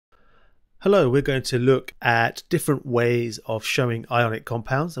Hello, we're going to look at different ways of showing ionic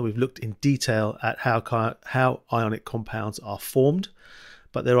compounds, and we've looked in detail at how ionic compounds are formed,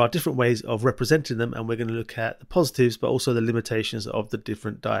 but there are different ways of representing them, and we're going to look at the positives but also the limitations of the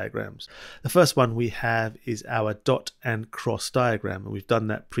different diagrams. The first one we have is our dot and cross diagram, and we've done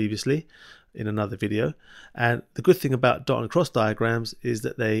that previously in another video. And the good thing about dot and cross diagrams is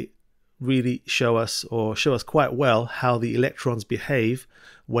that they really show us quite well how the electrons behave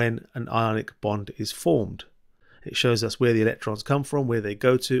when an ionic bond is formed. It shows us where the electrons come from, where they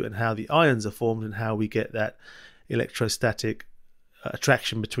go to, and how the ions are formed, and how we get that electrostatic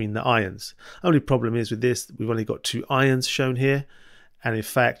attraction between the ions. Only problem is with this, we've only got two ions shown here, and in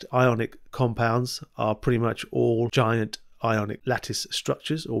fact ionic compounds are pretty much all giant ionic lattice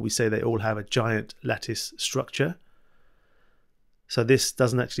structures, or we say they all have a giant lattice structure. So this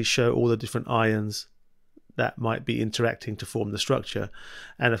doesn't actually show all the different ions that might be interacting to form the structure.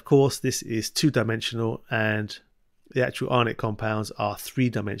 And of course this is two-dimensional, and the actual ionic compounds are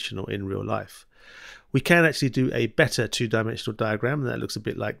three-dimensional in real life. We can actually do a better two-dimensional diagram that looks a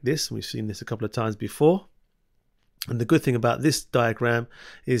bit like this, and we've seen this a couple of times before. And the good thing about this diagram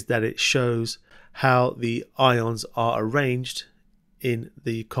is that it shows how the ions are arranged in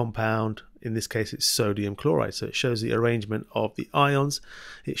the compound. In this case it's sodium chloride, so it shows the arrangement of the ions.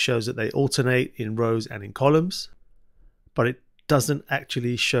 It shows that they alternate in rows and in columns, but it doesn't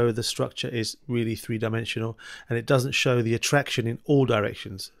actually show the structure is really three-dimensional, and it doesn't show the attraction in all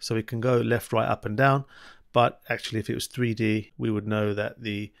directions. So it can go left, right, up and down, but actually if it was 3D we would know that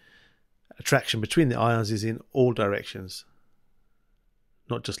the attraction between the ions is in all directions,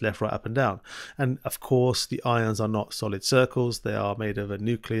 not just left, right, up and down. And of course the ions are not solid circles, they are made of a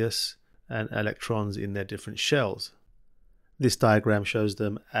nucleus and electrons in their different shells. This diagram shows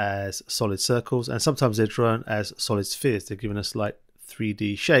them as solid circles, and sometimes they're drawn as solid spheres. They're given a slight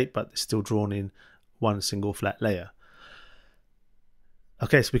 3D shape, but they're still drawn in one single flat layer.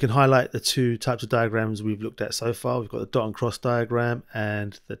 Okay, so we can highlight the two types of diagrams we've looked at so far. We've got the dot and cross diagram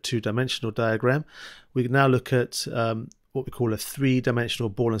and the two-dimensional diagram. We can now look at what we call a three-dimensional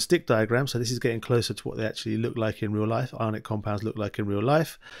ball and stick diagram. So this is getting closer to what they actually look like in real life. Ionic compounds look like in real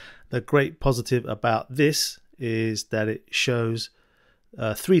life. The great positive about this is that it shows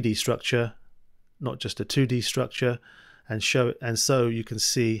a 3D structure, not just a 2D structure, and so you can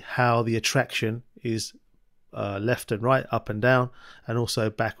see how the attraction is left and right, up and down, and also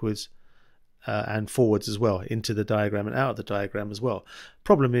backwards and forwards as well, into the diagram and out of the diagram as well.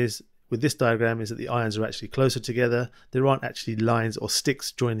 Problem is with this diagram is that the ions are actually closer together. There aren't actually lines or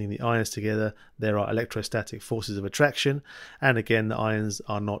sticks joining the ions together. There are electrostatic forces of attraction, and again the ions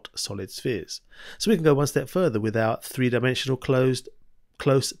are not solid spheres. So we can go one step further with our three-dimensional close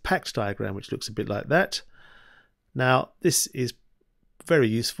packed diagram, which looks a bit like that. Now this is very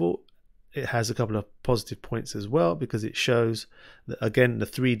useful. It has a couple of positive points as well, because it shows that, again, the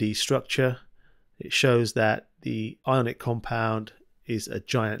 3D structure. It shows that the ionic compound is a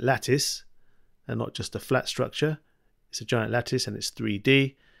giant lattice and not just a flat structure. It's a giant lattice and it's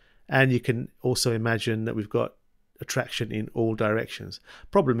 3D, and you can also imagine that we've got attraction in all directions.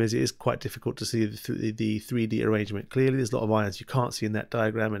 Problem is it is quite difficult to see the 3D arrangement clearly. There's a lot of ions you can't see in that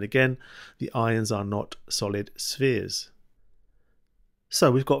diagram, and again the ions are not solid spheres.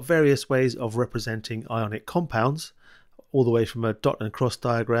 So we've got various ways of representing ionic compounds, all the way from a dot and cross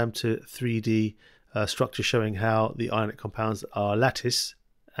diagram to 3D structure showing how the ionic compounds are lattice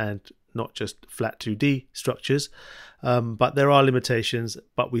and not just flat 2D structures. But there are limitations,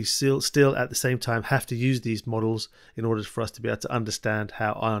 but we still at the same time have to use these models in order for us to be able to understand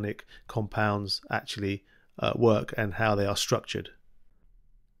how ionic compounds actually work and how they are structured.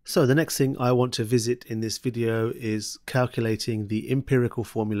 So the next thing I want to visit in this video is calculating the empirical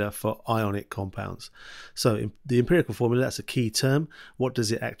formula for ionic compounds. So the empirical formula, that's a key term. What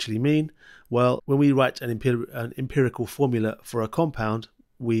does it actually mean? Well, when we write an empirical formula for a compound,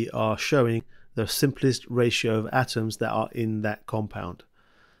 we are showing the simplest ratio of atoms that are in that compound.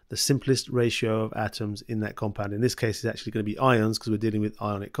 The simplest ratio of atoms in that compound. In this case, is actually going to be ions, because we're dealing with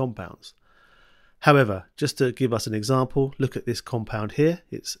ionic compounds. However, just to give us an example, look at this compound here.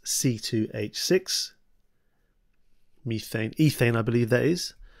 It's C2H6, ethane I believe that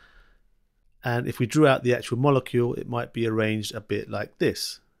is. And if we drew out the actual molecule, it might be arranged a bit like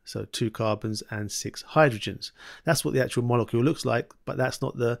this. So 2 carbons and 6 hydrogens. That's what the actual molecule looks like, but that's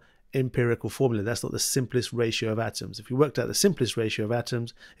not the empirical formula. That's not the simplest ratio of atoms. If we worked out the simplest ratio of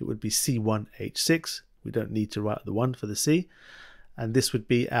atoms, it would be C1H6. We don't need to write the 1 for the C. And this would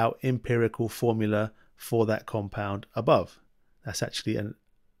be our empirical formula for that compound above. That's actually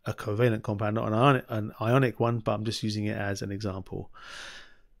a covalent compound, not an ionic one, but I'm just using it as an example.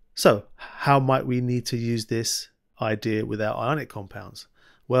 So how might we need to use this idea with our ionic compounds?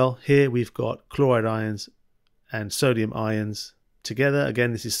 Well, here we've got chloride ions and sodium ions together.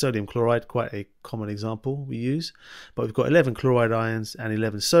 Again, this is sodium chloride, quite a common example we use. But we've got 11 chloride ions and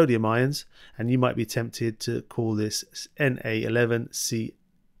 11 sodium ions, and you might be tempted to call this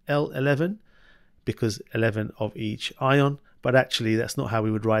Na11Cl11 because 11 of each ion. But actually, that's not how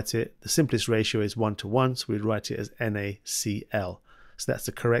we would write it. The simplest ratio is 1:1, so we'd write it as NaCl. So that's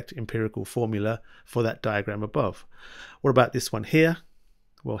the correct empirical formula for that diagram above. What about this one here?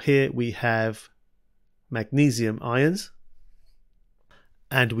 Well, here we have magnesium ions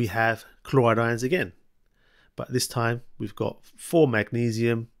and we have chloride ions again. But this time we've got 4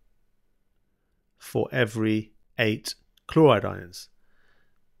 magnesium for every 8 chloride ions.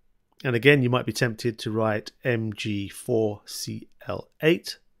 And again, you might be tempted to write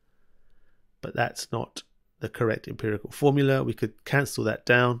Mg4Cl8, but that's not the correct empirical formula. We could cancel that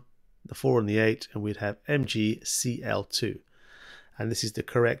down, the 4 and the 8, and we'd have MgCl2. And this is the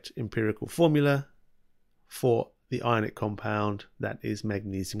correct empirical formula for the ionic compound that is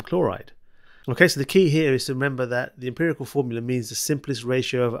magnesium chloride. Okay, so the key here is to remember that the empirical formula means the simplest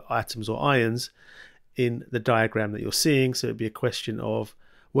ratio of atoms or ions in the diagram that you're seeing. So it'd be a question of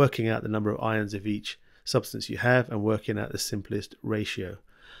working out the number of ions of each substance you have and working out the simplest ratio.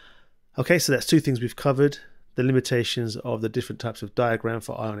 Okay, so that's 2 things we've covered: the limitations of the different types of diagram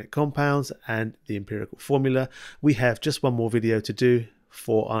for ionic compounds and the empirical formula. We have just one more video to do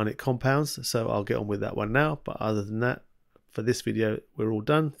for ionic compounds, so I'll get on with that one now. But other than that, for this video, we're all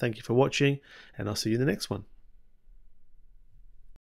done. Thank you for watching, and I'll see you in the next one.